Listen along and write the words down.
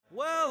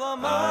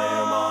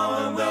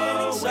on the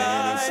winning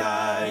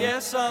side.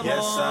 Yes, I'm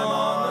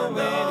on the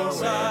winning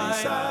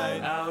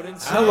side.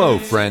 Hello,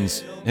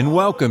 friends, and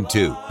welcome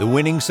to the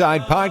Winning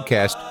Side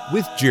Podcast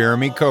with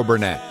Jeremy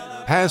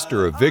Coburnett,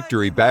 pastor of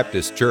Victory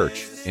Baptist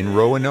Church in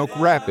Roanoke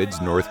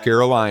Rapids, North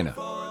Carolina.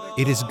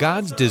 It is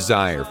God's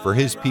desire for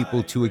His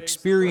people to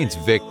experience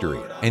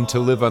victory and to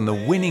live on the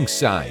winning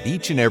side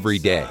each and every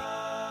day.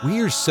 We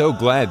are so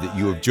glad that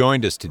you have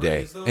joined us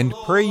today and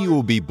pray you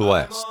will be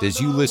blessed as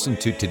you listen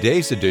to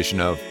today's edition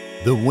of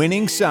The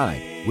Winning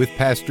Side with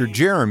Pastor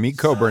Jeremy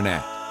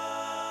Coburnett.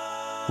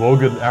 Well,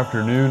 good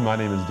afternoon. My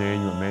name is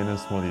Daniel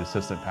McManus, one of the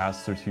assistant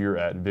pastors here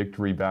at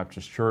Victory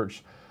Baptist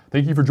Church.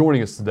 Thank you for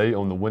joining us today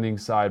on the Winning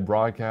Side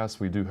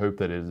broadcast. We do hope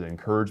that it is an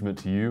encouragement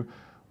to you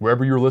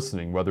wherever you're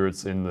listening, whether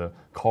it's in the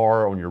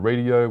car, on your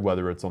radio,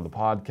 whether it's on the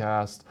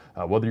podcast,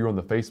 whether you're on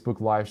the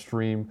Facebook live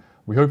stream.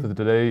 We hope that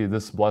today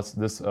this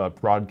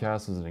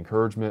broadcast is an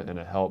encouragement and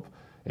a help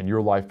in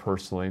your life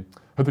personally.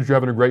 Hope that you're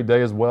having a great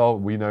day as well.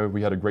 We know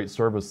we had a great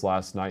service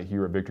last night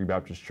here at Victory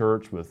Baptist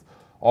Church with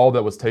all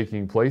that was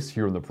taking place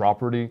here on the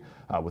property,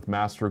 with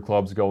master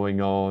clubs going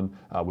on,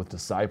 with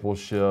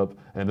discipleship,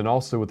 and then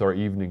also with our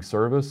evening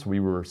service. We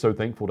were so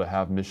thankful to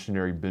have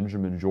missionary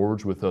Benjamin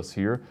George with us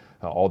here,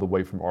 all the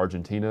way from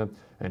Argentina.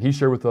 And he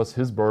shared with us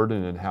his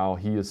burden and how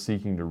he is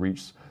seeking to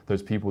reach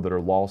those people that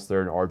are lost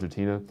there in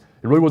Argentina.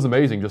 It really was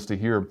amazing just to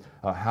hear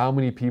how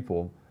many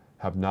people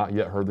have not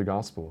yet heard the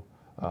gospel.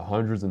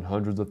 Hundreds and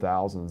hundreds of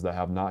thousands that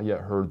have not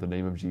yet heard the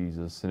name of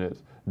Jesus. And it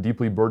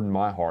deeply burdened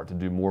my heart to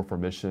do more for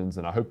missions.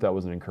 And I hope that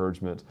was an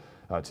encouragement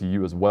to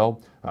you as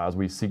well as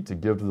we seek to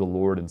give to the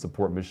Lord and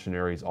support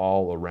missionaries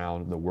all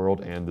around the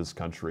world and this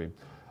country.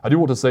 I do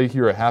want to say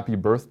here a happy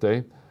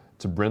birthday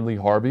to Brindley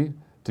Harvey,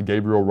 to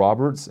Gabriel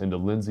Roberts, and to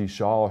Lindsay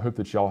Shaw. I hope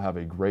that y'all have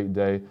a great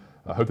day.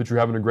 I hope that you're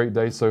having a great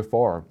day so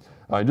far.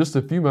 In just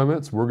a few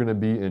moments, we're going to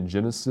be in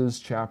Genesis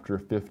chapter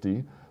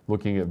 50.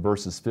 Looking at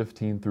verses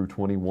 15 through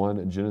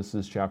 21,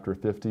 Genesis chapter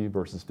 50,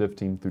 verses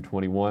 15 through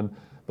 21.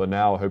 But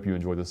now I hope you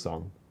enjoy this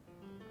song.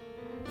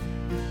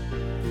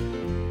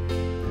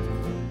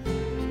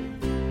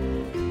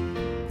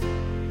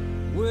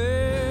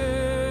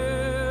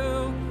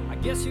 Well, I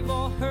guess you've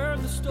all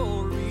heard the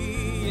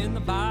story. In the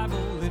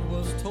Bible it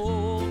was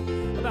told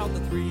about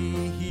the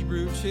 3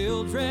 Hebrew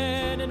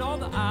children and all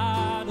the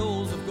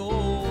idols of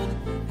gold.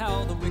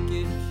 How the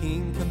wicked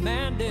king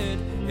commanded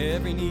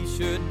every knee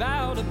should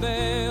bow to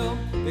Baal.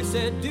 They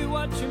said, do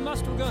what you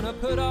must, we're gonna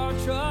put our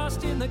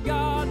trust in the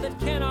God that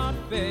cannot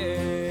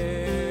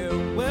fail.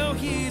 Well,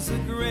 He's a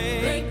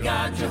great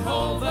God,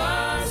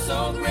 Jehovah,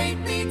 so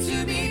greatly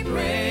to be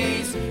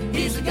praised.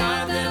 He's the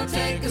God that'll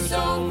take us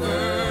over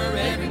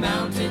every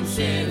mountain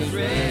sin is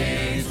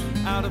raised.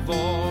 Out of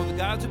all the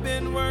gods who've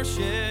been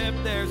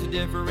worshipped, there's a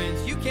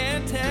difference you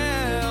can't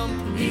tell.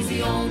 He's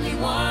the only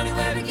one who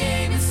ever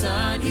gave His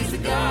Son. He's the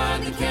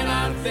God that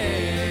cannot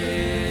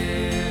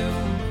fail.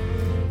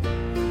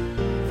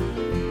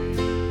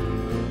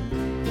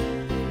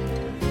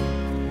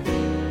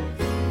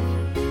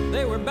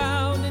 They were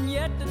bound and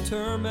yet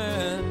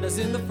determined, as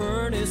in the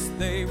furnace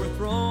they were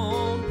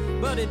thrown.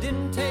 But it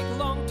didn't take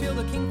long till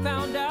the king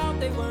found out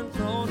they weren't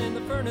thrown in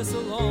the furnace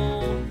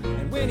alone.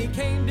 And when he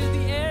came to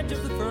the edge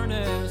of the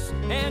furnace,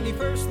 and he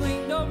first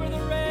leaned over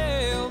the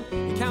rail,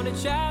 he counted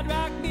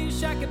Shadrach,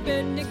 Meshach,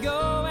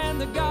 Abednego, and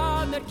the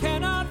God that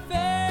cannot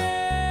fail.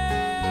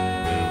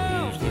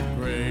 He's the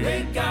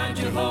great God,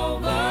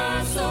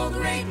 Jehovah, so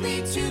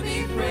greatly to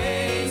be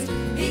praised.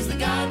 He's the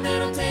God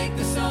that'll take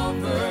us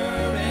over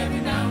every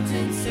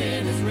mountain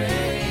sin is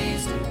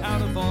raised.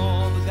 Out of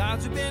all the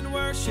gods who've been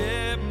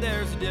worshipped,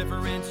 there's a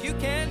difference you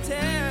can't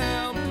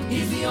tell.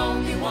 He's the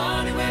only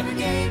one who ever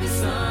gave His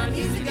Son.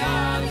 He's the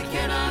God that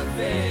cannot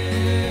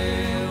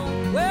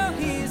fail. Well,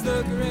 He's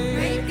the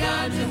great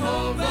God,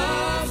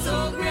 Jehovah,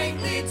 so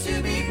greatly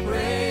to be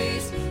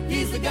praised.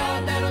 He's the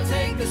God that'll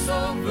take us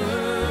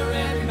over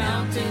every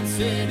mountain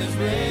sin is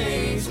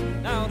raised.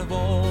 Out of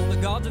all the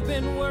gods who've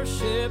been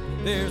worshipped,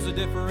 there's a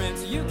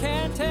difference you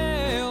can't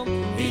tell.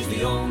 He's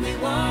the only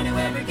one who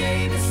ever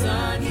gave His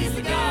Son. He's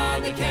the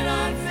God that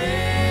cannot fail.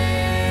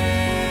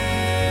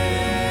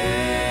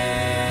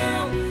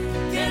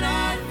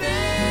 Cannot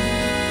fail.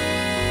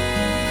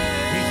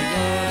 He's the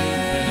God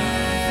that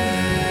cannot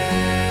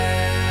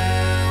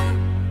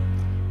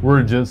fail. We're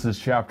in Genesis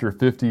chapter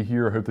 50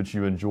 here. I hope that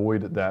you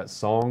enjoyed that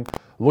song.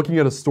 Looking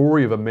at a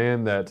story of a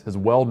man that is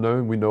well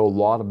known, we know a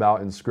lot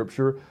about in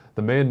Scripture,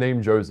 the man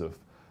named Joseph.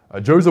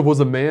 Joseph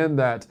was a man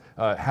that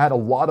had a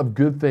lot of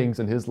good things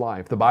in his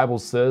life. The Bible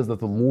says that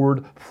the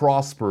Lord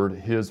prospered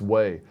his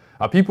way.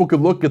 People could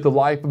look at the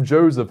life of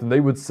Joseph and they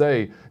would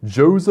say,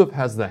 Joseph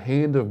has the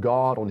hand of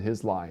God on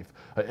his life.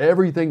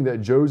 Everything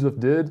that Joseph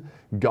did,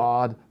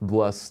 God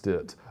blessed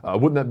it.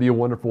 Wouldn't that be a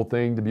wonderful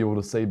thing to be able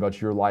to say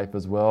about your life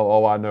as well?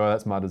 Oh, I know,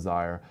 that's my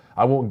desire.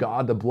 I want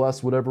God to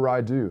bless whatever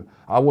I do.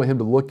 I want Him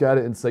to look at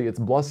it and say it's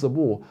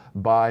blessable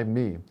by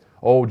me.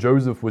 Oh,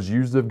 Joseph was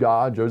used of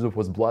God. Joseph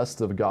was blessed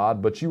of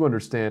God. But you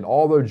understand,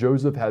 although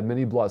Joseph had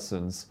many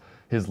blessings,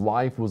 his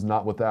life was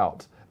not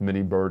without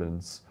many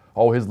burdens.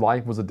 Oh, his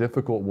life was a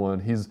difficult one.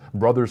 His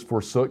brothers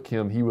forsook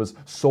him. He was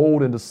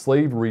sold into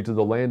slavery to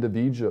the land of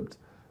Egypt.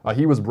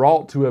 He was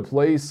brought to a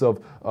place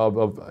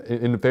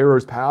in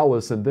Pharaoh's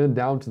palace and then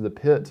down to the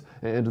pit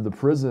and into the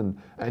prison.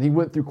 And he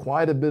went through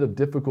quite a bit of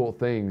difficult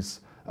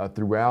things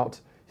throughout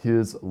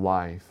his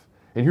life.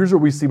 And here's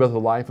what we see about the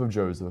life of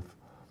Joseph.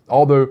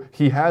 Although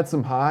he had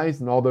some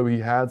highs and although he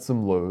had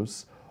some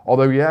lows,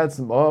 although he had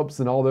some ups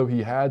and although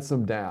he had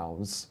some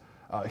downs,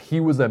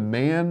 he was a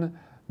man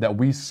that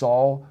we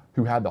saw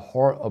who had the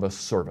heart of a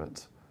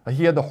servant.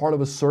 He had the heart of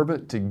a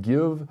servant to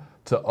give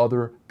to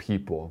other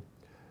people.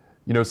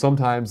 You know,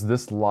 sometimes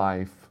this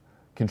life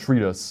can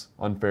treat us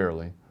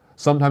unfairly.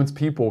 Sometimes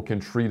people can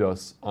treat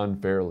us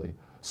unfairly.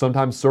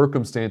 Sometimes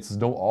circumstances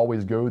don't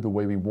always go the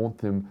way we want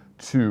them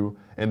to,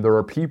 and there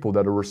are people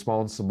that are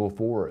responsible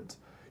for it.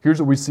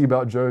 Here's what we see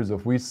about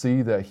Joseph. We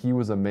see that he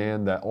was a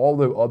man that,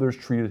 although others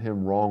treated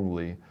him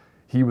wrongly,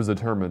 he was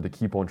determined to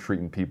keep on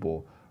treating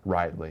people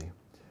rightly.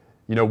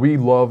 You know, we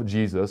love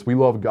Jesus, we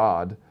love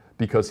God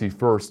because he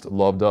first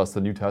loved us.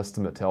 The New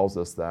Testament tells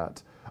us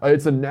that.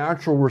 It's a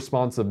natural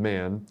response of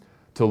man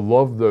to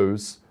love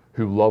those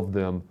who love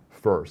them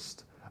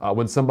first.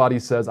 When somebody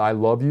says, I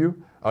love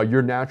you,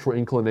 your natural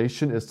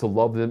inclination is to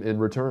love them in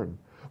return.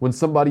 When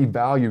somebody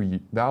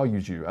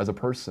values you as a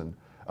person,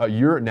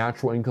 your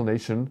natural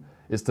inclination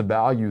is to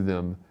value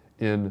them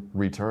in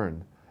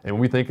return. And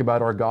when we think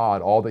about our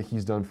God, all that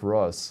he's done for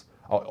us,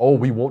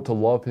 we want to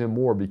love him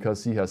more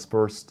because he has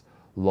first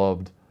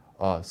loved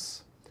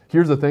us.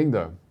 Here's the thing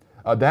though,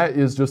 that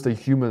is just a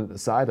human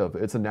side of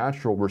it. It's a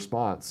natural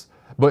response.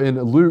 But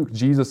in Luke,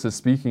 Jesus is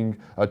speaking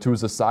to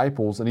his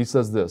disciples, and he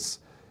says this,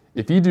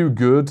 if ye do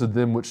good to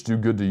them which do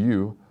good to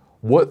you,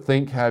 what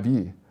think have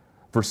ye?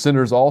 For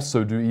sinners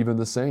also do even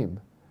the same.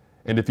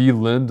 And if ye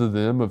lend to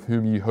them of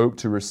whom ye hope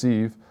to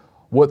receive,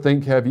 what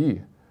think have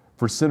ye?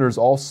 For sinners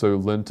also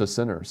lend to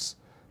sinners,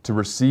 to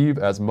receive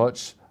as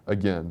much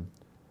again.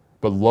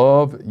 But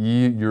love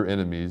ye your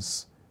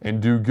enemies,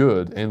 and do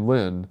good, and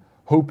lend,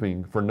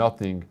 hoping for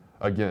nothing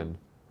again.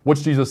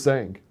 What's Jesus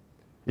saying?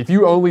 If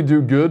you only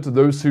do good to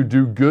those who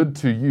do good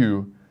to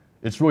you,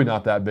 it's really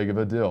not that big of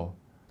a deal.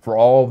 For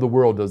all of the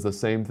world does the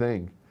same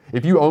thing.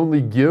 If you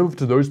only give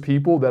to those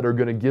people that are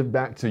going to give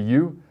back to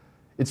you,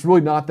 it's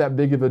really not that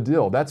big of a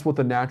deal. That's what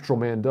the natural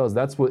man does.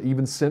 That's what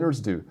even sinners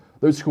do,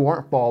 those who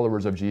aren't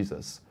followers of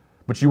Jesus.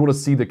 But you want to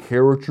see the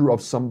character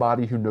of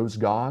somebody who knows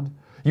God?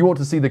 You want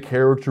to see the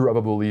character of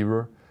a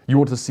believer? You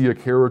want to see a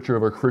character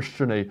of a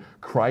Christian, a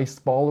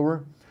Christ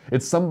follower?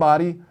 It's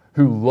somebody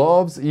who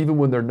loves even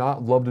when they're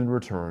not loved in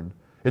return.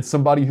 It's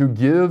somebody who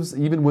gives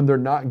even when they're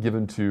not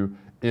given to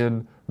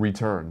in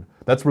return.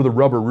 That's where the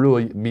rubber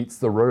really meets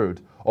the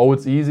road. Oh,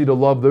 it's easy to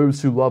love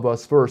those who love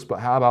us first, but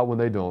how about when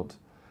they don't?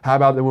 How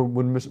about when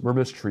we're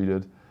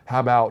mistreated?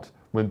 How about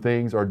when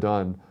things are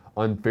done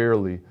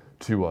unfairly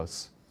to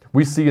us?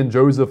 We see in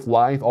Joseph's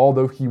life,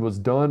 although he was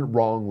done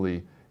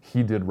wrongly,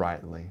 he did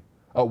rightly.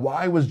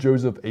 Why was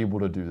Joseph able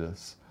to do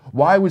this?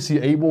 Why was he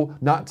able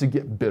not to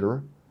get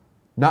bitter,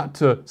 not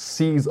to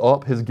seize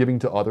up his giving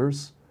to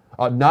others,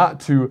 not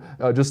to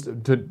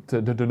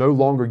no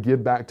longer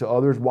give back to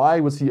others?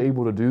 Why was he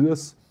able to do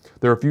this?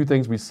 There are a few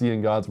things we see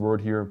in God's word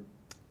here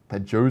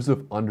that Joseph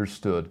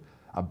understood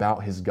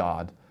about his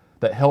God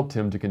that helped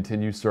him to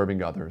continue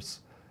serving others.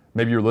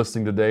 Maybe you're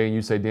listening today and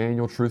you say,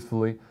 Daniel,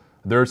 truthfully,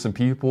 there are some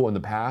people in the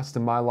past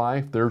in my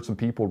life, there are some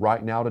people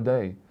right now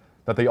today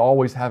that they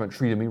always haven't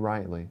treated me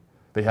rightly.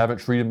 They haven't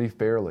treated me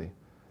fairly.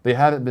 They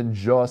haven't been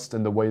just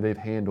in the way they've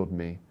handled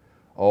me.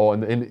 Oh,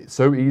 and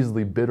so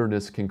easily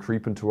bitterness can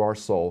creep into our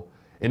soul,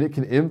 and it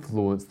can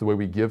influence the way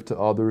we give to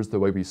others, the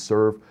way we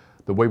serve,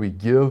 the way we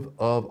give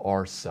of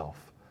ourselves.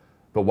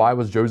 But why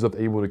was Joseph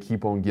able to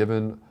keep on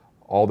giving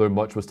although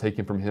much was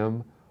taken from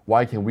him?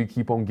 Why can we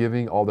keep on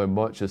giving although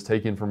much is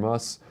taken from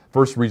us?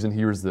 First reason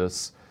here is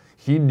this.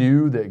 He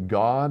knew that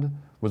God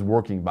was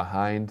working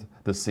behind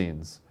the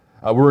scenes.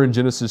 We're in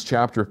Genesis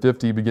chapter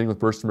 50, beginning with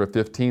verse number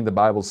 15. The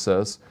Bible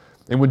says,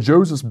 and when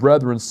Joseph's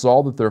brethren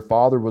saw that their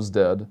father was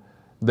dead,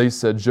 they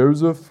said,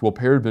 Joseph will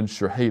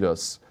peradventure hate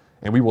us,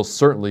 and we will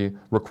certainly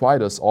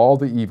requite us all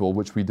the evil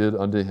which we did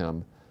unto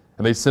him.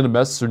 And they sent a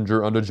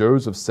messenger unto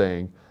Joseph,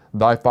 saying,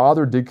 Thy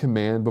father did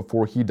command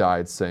before he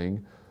died,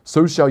 saying,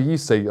 So shall ye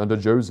say unto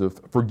Joseph,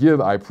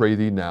 Forgive, I pray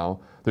thee now,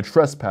 the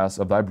trespass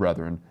of thy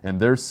brethren, and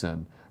their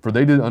sin, for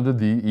they did unto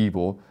thee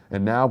evil,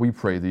 and now we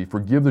pray thee,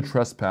 forgive the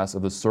trespass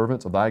of the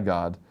servants of thy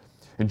God.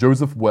 And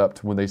Joseph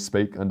wept when they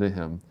spake unto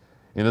him.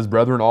 And his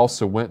brethren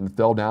also went and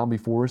fell down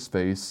before his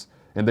face,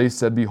 and they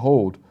said,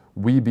 Behold,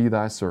 we be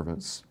thy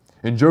servants.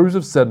 And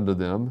Joseph said unto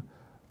them,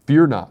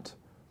 Fear not,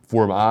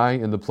 for am I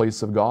in the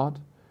place of God?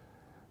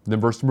 And then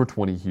verse number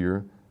 20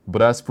 here,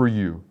 But as for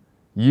you,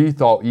 ye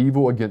thought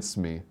evil against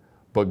me,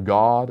 but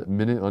God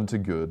meant it unto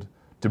good,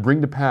 to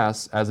bring to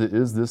pass as it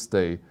is this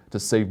day, to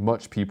save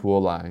much people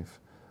alive.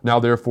 Now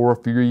therefore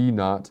fear ye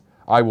not,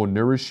 I will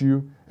nourish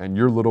you and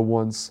your little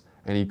ones.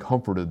 And he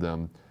comforted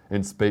them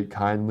and spake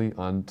kindly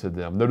unto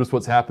them. Notice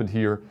what's happened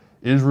here.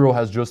 Israel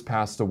has just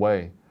passed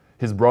away.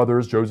 His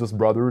brothers, Joseph's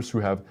brothers,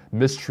 who have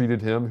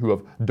mistreated him, who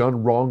have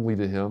done wrongly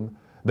to him,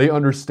 they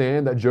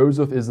understand that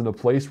Joseph is in a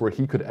place where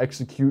he could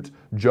execute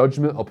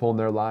judgment upon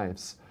their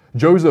lives.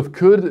 Joseph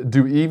could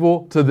do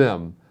evil to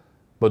them,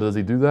 but does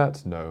he do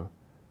that? No.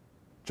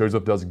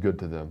 Joseph does good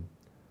to them.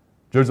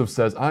 Joseph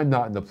says, I'm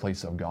not in the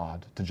place of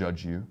God to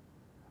judge you.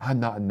 I'm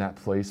not in that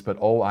place, but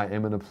I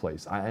am in a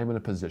place. I am in a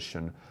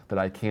position that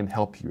I can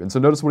help you. And so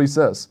notice what he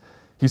says.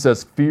 He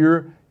says,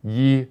 fear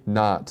ye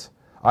not.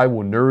 I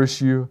will nourish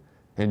you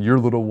and your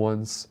little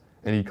ones.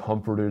 And he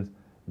comforted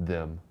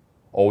them.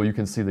 You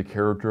can see the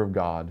character of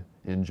God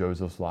in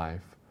Joseph's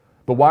life.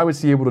 But why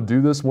was he able to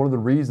do this? One of the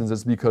reasons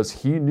is because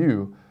he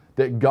knew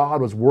that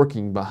God was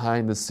working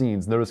behind the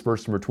scenes. Notice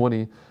verse number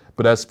 20.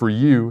 But as for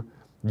you,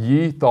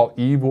 ye thought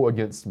evil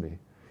against me.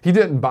 He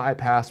didn't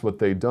bypass what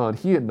they'd done.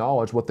 He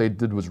acknowledged what they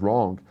did was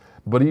wrong.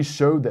 But he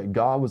showed that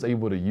God was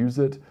able to use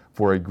it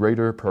for a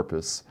greater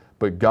purpose.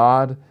 But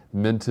God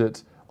meant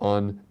it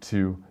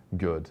unto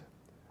good.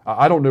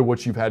 I don't know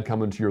what you've had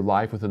come into your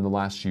life within the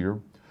last year.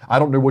 I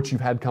don't know what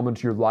you've had come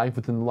into your life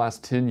within the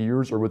last 10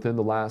 years or within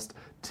the last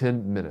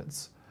 10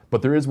 minutes.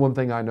 But there is one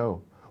thing I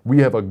know. We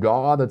have a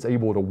God that's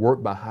able to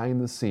work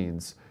behind the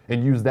scenes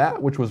and use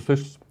that which was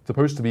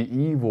supposed to be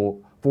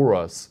evil for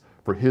us,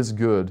 for His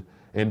good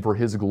and for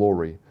His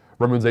glory.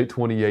 Romans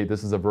 8:28,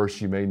 this is a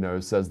verse you may know,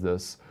 says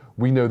this,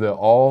 we know that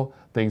all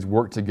things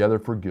work together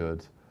for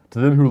good, to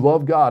them who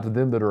love God, to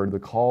them that are the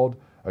called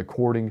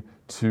according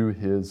to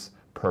His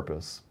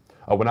purpose.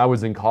 When I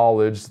was in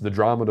college, the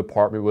drama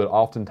department would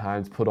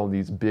oftentimes put on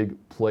these big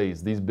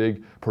plays, these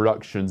big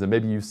productions, and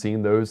maybe you've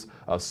seen those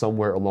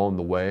somewhere along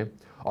the way.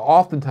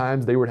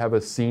 Oftentimes, they would have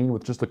a scene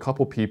with just a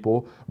couple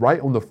people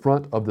right on the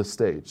front of the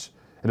stage,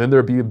 and then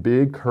there'd be a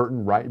big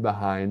curtain right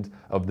behind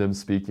of them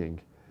speaking.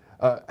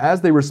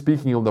 As they were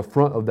speaking on the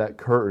front of that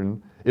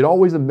curtain, it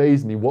always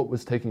amazed me what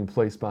was taking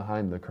place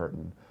behind the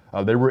curtain.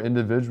 There were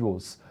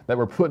individuals that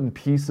were putting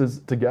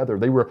pieces together.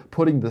 They were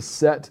putting the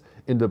set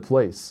into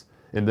place.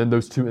 And then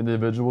those two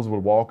individuals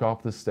would walk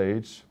off the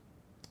stage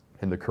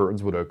and the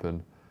curtains would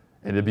open.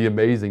 And it'd be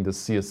amazing to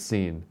see a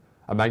scene,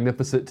 a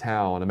magnificent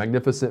town, a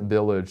magnificent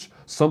village,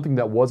 something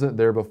that wasn't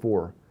there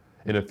before.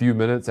 In a few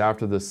minutes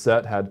after the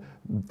set had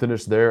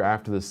finished there,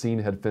 after the scene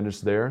had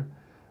finished there,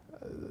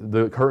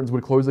 the curtains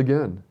would close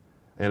again.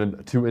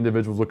 And two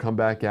individuals would come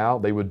back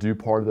out. They would do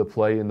part of the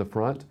play in the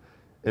front.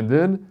 And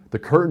then the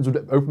curtains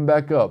would open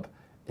back up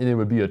and it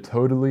would be a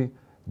totally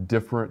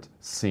different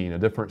scene, a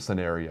different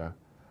scenario.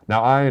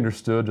 Now, I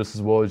understood just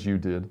as well as you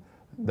did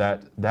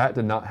that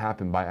did not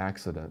happen by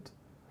accident.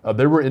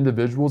 There were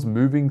individuals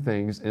moving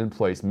things in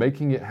place,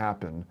 making it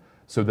happen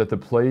so that the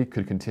play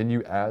could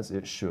continue as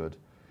it should.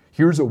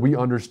 Here's what we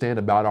understand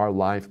about our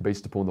life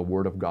based upon the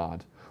Word of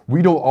God.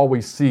 We don't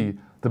always see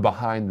the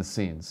behind the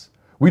scenes.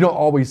 We don't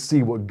always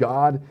see what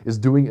God is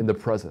doing in the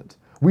present.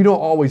 We don't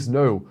always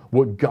know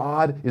what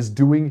God is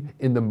doing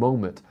in the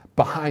moment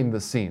behind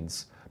the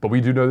scenes. But we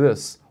do know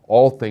this.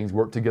 All things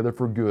work together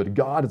for good.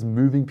 God is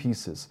moving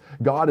pieces.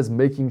 God is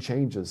making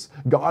changes.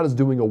 God is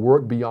doing a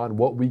work beyond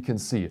what we can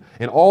see.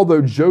 And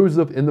although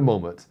Joseph in the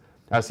moment,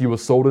 as he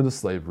was sold into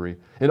slavery,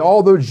 and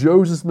although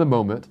Joseph in the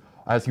moment,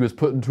 as he was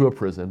put into a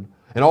prison,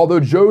 and although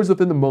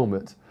Joseph in the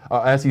moment,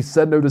 as he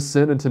said no to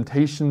sin and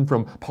temptation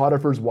from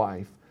Potiphar's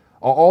wife,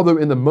 although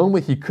in the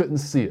moment he couldn't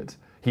see it,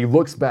 he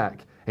looks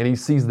back and he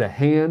sees the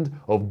hand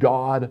of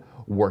God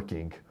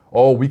working.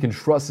 Oh, we can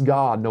trust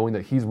God knowing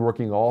that He's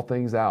working all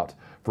things out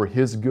for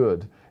His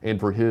good and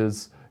for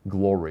His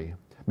glory.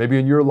 Maybe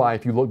in your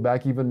life, you look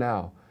back even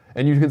now,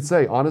 and you can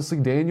say, honestly,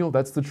 Daniel,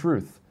 that's the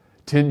truth.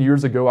 10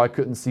 years ago, I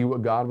couldn't see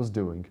what God was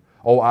doing.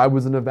 Oh, I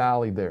was in a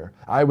valley there.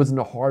 I was in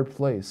a hard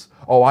place.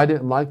 Oh, I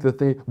didn't like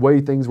the way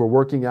things were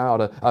working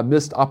out, a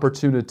missed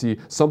opportunity,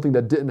 something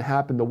that didn't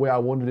happen the way I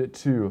wanted it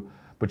to.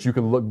 But you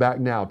can look back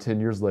now, 10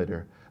 years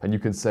later, and you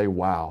can say,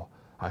 wow,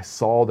 I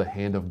saw the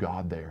hand of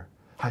God there.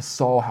 I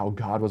saw how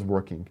God was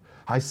working.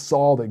 I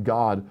saw that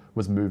God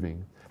was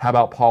moving. How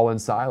about Paul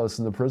and Silas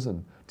in the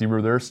prison? Do you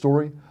remember their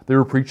story? They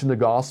were preaching the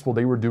gospel,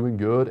 they were doing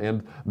good,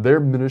 and their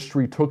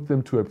ministry took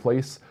them to a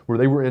place where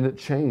they were in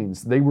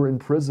chains, they were in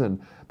prison.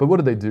 But what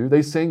did they do?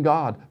 They sang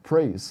God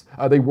praise.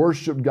 They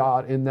worshiped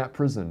God in that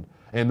prison.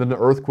 And then the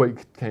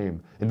earthquake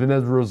came. And then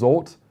as a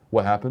result,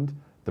 what happened?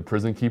 The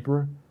prison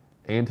keeper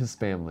and his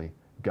family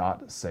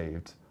got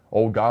saved.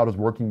 Oh, God was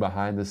working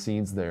behind the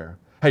scenes there.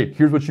 Hey,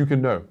 here's what you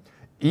can know.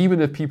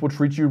 Even if people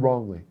treat you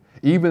wrongly,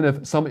 even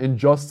if some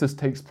injustice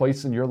takes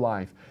place in your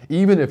life,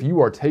 even if you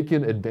are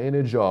taken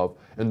advantage of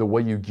in the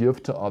way you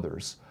give to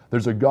others,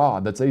 there's a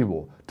God that's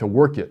able to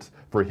work it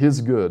for His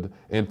good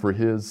and for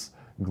His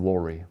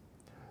glory.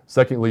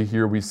 Secondly,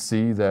 here we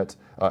see that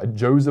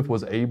Joseph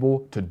was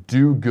able to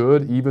do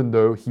good even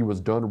though he was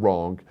done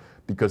wrong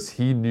because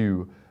he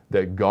knew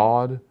that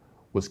God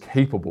was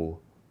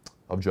capable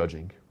of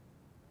judging.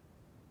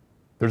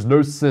 There's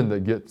no sin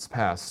that gets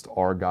past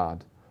our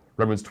God.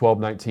 Romans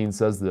 12:19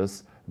 says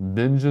this,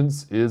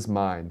 vengeance is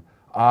mine.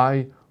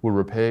 I will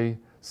repay,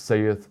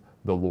 saith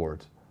the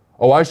Lord.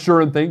 Oh, I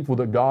sure am thankful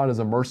that God is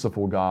a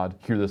merciful God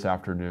here this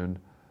afternoon.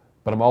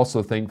 but I'm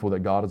also thankful that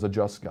God is a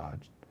just God.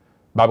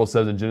 The Bible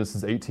says in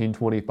Genesis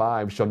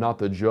 18:25, shall not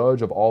the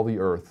judge of all the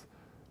earth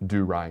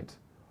do right?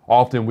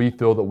 Often we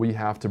feel that we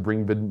have to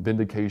bring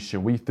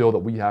vindication. We feel that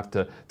we have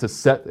to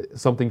set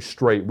something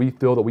straight. We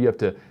feel that we have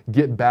to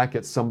get back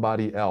at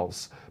somebody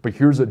else. But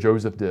here's what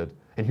Joseph did,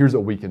 and here's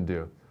what we can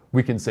do.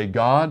 We can say,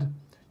 God,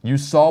 you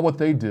saw what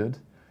they did.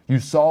 You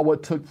saw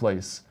what took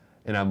place,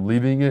 and I'm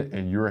leaving it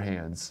in your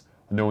hands,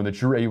 knowing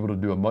that you're able to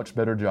do a much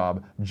better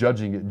job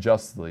judging it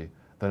justly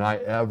than I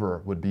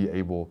ever would be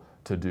able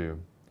to do.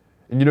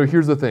 And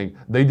here's the thing.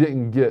 They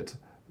didn't get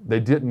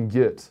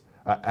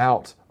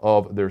out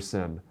of their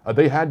sin.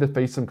 They had to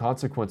face some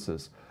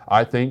consequences.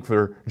 I think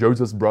for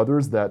Joseph's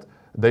brothers that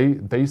they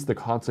faced the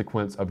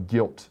consequence of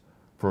guilt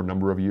for a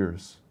number of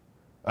years.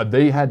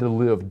 They had to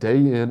live day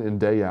in and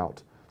day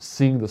out,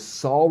 seeing the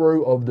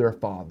sorrow of their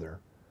father,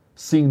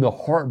 seeing the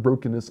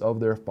heartbrokenness of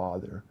their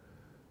father.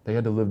 They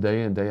had to live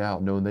day in, day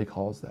out, knowing they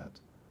caused that,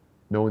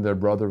 knowing their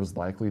brother was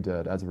likely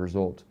dead as a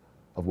result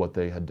of what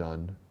they had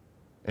done.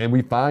 And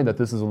we find that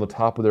this is on the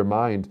top of their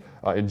mind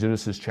in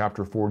Genesis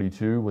chapter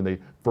 42 when they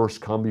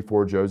first come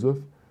before Joseph.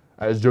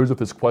 As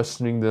Joseph is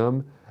questioning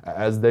them,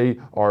 as they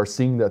are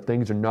seeing that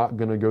things are not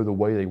going to go the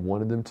way they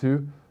wanted them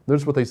to,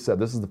 notice what they said.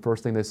 This is the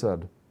first thing they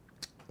said.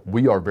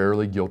 We are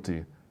verily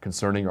guilty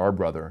concerning our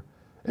brother,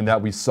 in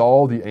that we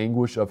saw the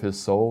anguish of his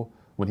soul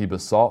when he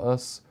besought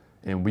us,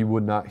 and we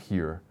would not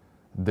hear.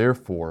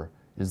 Therefore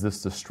is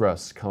this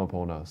distress come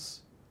upon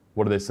us.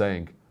 What are they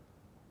saying?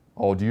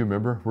 Oh, do you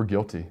remember? We're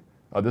guilty.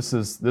 This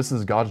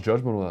is God's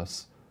judgment on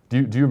us. Do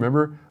you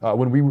remember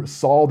when we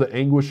saw the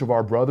anguish of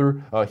our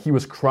brother? He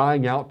was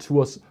crying out to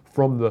us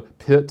from the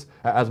pit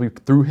as we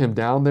threw him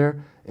down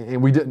there,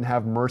 and we didn't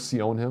have mercy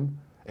on him.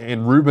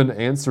 And Reuben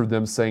answered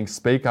them, saying,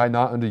 Spake I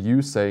not unto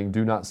you, saying,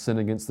 Do not sin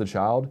against the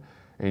child,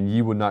 and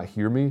ye would not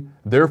hear me?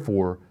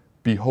 Therefore,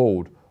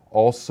 behold,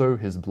 also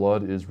his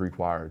blood is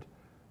required.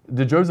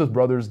 Did Joseph's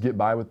brothers get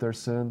by with their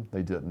sin?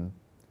 They didn't.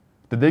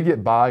 Did they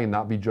get by and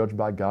not be judged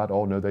by God?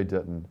 Oh, no, they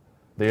didn't.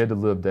 They had to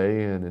live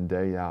day in and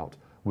day out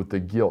with the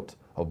guilt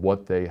of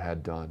what they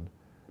had done.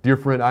 Dear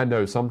friend, I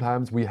know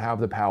sometimes we have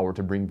the power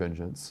to bring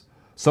vengeance.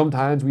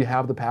 Sometimes we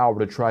have the power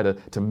to try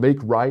to make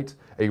right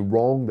a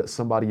wrong that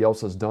somebody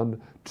else has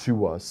done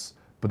to us.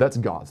 But that's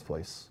God's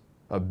place.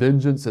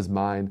 Vengeance is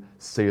mine,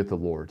 saith the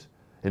Lord.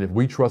 And if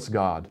we trust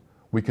God,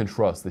 we can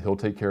trust that He'll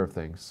take care of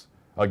things.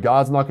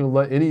 God's not going to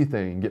let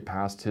anything get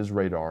past His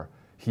radar.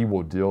 He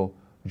will deal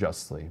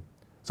justly.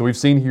 So we've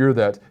seen here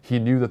that he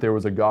knew that there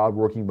was a God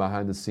working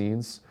behind the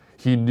scenes.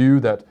 He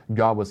knew that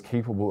God was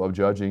capable of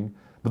judging.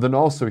 But then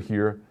also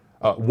here,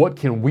 what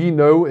can we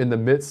know in the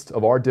midst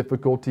of our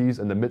difficulties,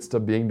 in the midst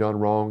of being done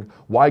wrong?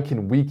 Why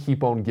can we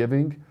keep on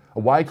giving?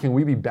 Why can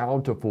we be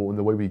bountiful in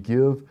the way we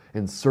give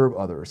and serve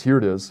others? Here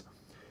it is.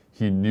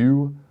 He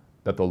knew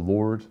that the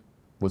Lord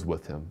was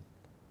with him.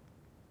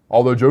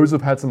 Although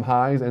Joseph had some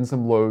highs and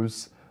some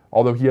lows,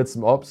 although he had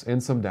some ups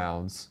and some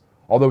downs,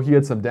 although he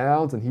had some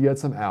downs and he had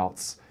some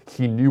outs,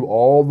 he knew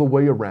all the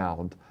way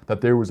around that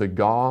there was a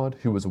God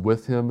who was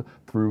with him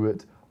through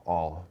it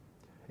all.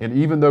 And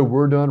even though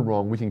we're done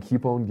wrong, we can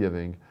keep on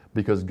giving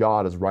because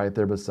God is right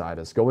there beside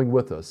us, going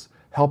with us,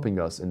 helping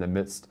us in the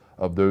midst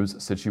of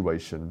those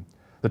situations.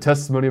 The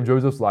testimony of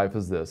Joseph's life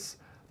is this: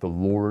 the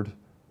Lord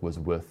was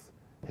with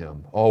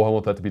him. Oh, I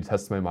want that to be a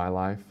testimony in my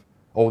life.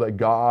 Oh, that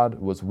God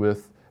was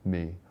with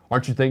me.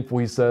 Aren't you thankful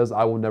he says,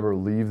 I will never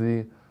leave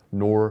thee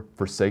nor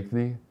forsake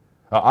thee?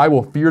 I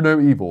will fear no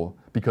evil,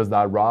 because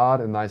thy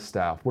rod and thy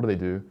staff, what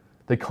do?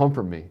 They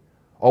comfort me.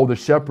 Oh, the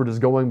shepherd is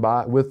going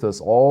by with us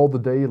all the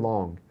day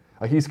long.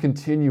 He's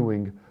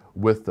continuing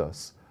with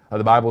us.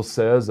 The Bible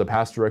says, the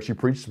pastor actually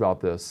preached about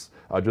this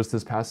just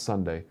this past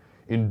Sunday.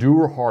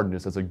 Endure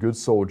hardness as a good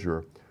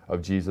soldier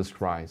of Jesus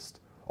Christ.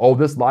 Oh,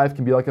 this life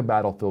can be like a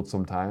battlefield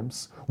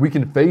sometimes. We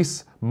can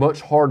face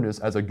much hardness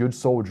as a good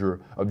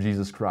soldier of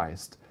Jesus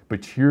Christ.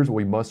 But here's what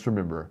we must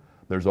remember.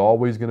 There's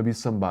always going to be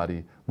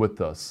somebody with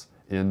us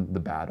in the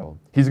battle.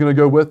 He's going to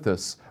go with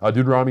us.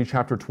 Deuteronomy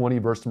chapter 20,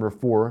 verse number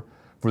 4,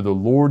 For the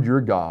Lord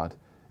your God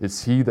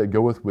is he that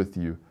goeth with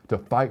you to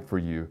fight for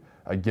you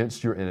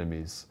against your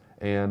enemies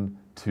and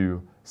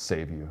to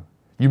save you.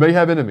 You may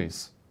have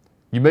enemies.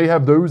 You may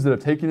have those that have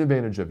taken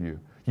advantage of you.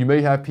 You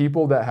may have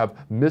people that have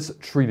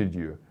mistreated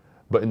you.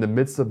 But in the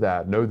midst of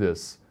that, know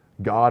this: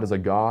 God is a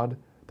God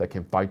that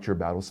can fight your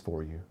battles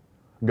for you.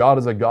 God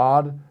is a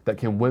God that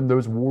can win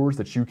those wars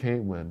that you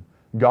can't win.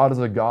 God is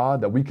a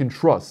God that we can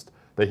trust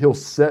that He'll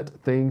set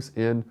things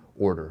in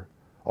order.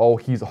 Oh,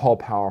 He's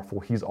all-powerful.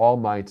 He's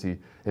almighty.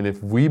 And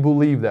if we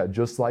believe that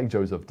just like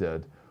Joseph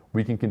did,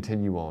 we can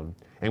continue on.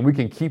 And we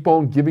can keep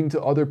on giving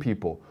to other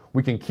people.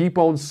 We can keep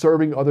on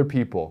serving other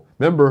people.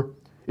 Remember,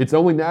 it's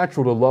only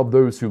natural to love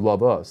those who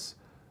love us.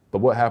 But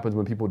what happens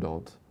when people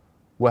don't?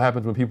 What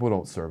happens when people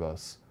don't serve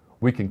us?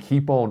 We can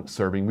keep on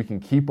serving. We can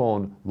keep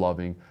on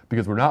loving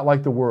because we're not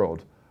like the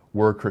world.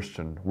 We're a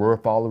Christian. We're a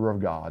follower of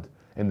God.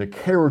 And the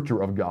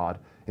character of God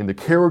and the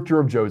character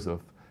of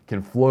Joseph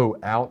can flow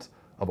out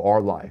of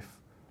our life,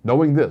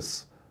 knowing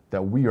this,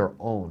 that we are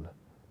on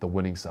the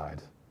winning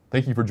side.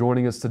 Thank you for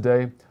joining us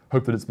today.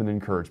 Hope that it's been an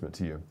encouragement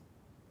to you.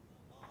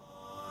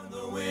 On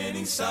the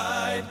winning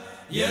side.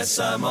 Yes,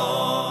 I'm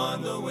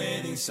on the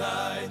winning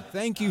side.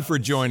 Thank you for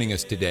joining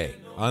us today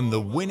on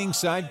the Winning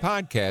Side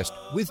Podcast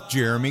with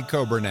Jeremy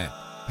Coburnett,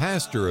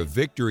 pastor of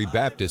Victory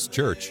Baptist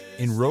Church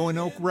in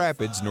Roanoke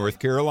Rapids, North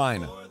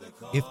Carolina.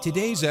 If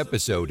today's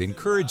episode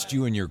encouraged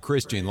you in your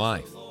Christian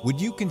life, would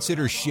you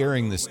consider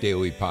sharing this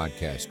daily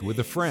podcast with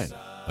a friend,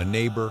 a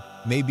neighbor,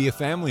 maybe a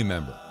family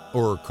member,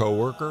 or a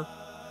coworker?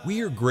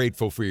 We are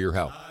grateful for your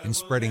help in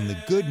spreading the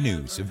good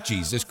news of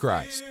Jesus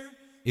Christ.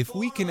 If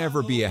we can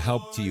ever be a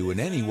help to you in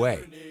any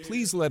way,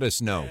 please let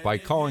us know by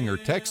calling or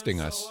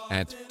texting us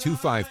at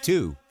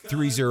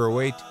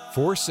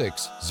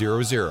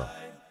 252-308-4600.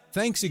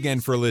 Thanks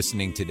again for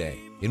listening today,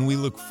 and we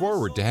look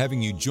forward to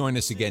having you join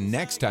us again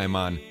next time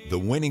on the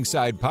Winning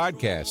Side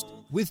Podcast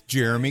with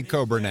Jeremy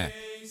Coburnett.